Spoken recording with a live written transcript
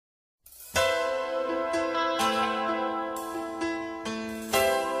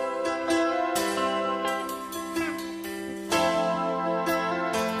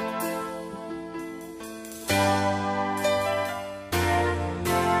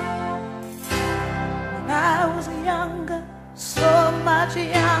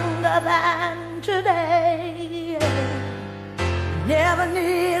than today. Never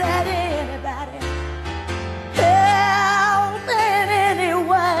needed anybody help in any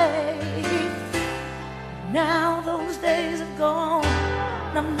way. Now those days are gone,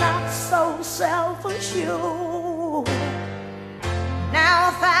 and I'm not so self-assured. Now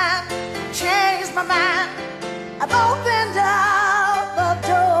if I changed my mind, I've opened up the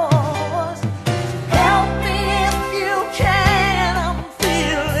doors. Help me if you can, I'm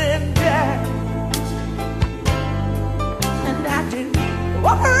feeling down, and I do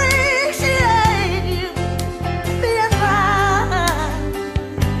appreciate you being mine.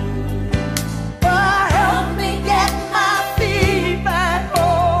 But help me get my feet back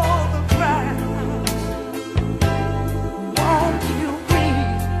on the ground. Won't you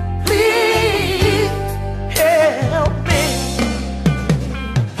please, please help me?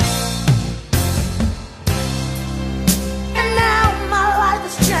 And now my life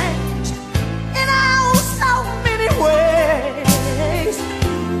has changed in oh so many ways.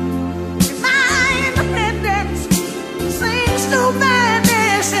 My independence seems to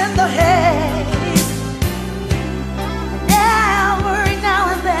vanish in the haze. Every now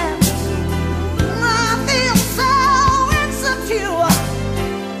and then I feel so insecure.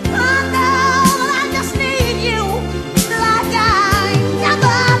 I know that I just need you like I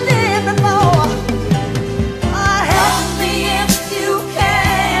never did before. Help me if you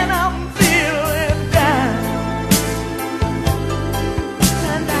can, I'm feeling down,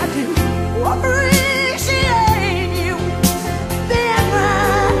 and I do appreciate you being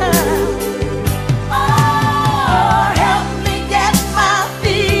mine. Oh, help me get my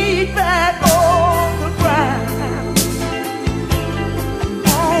feet back on the ground.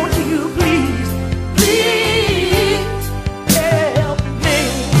 Won't you please, please help me?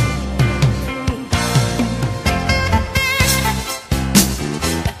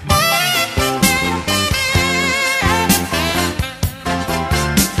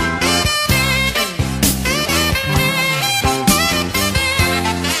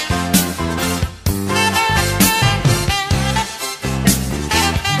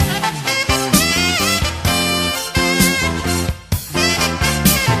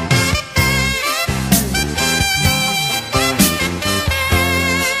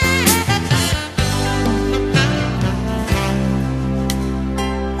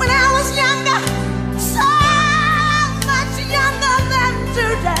 When I was younger, so much younger than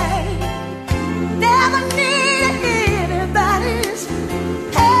today, never needed anybody's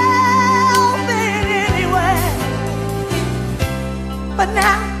help in any way. But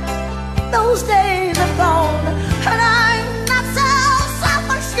now, those days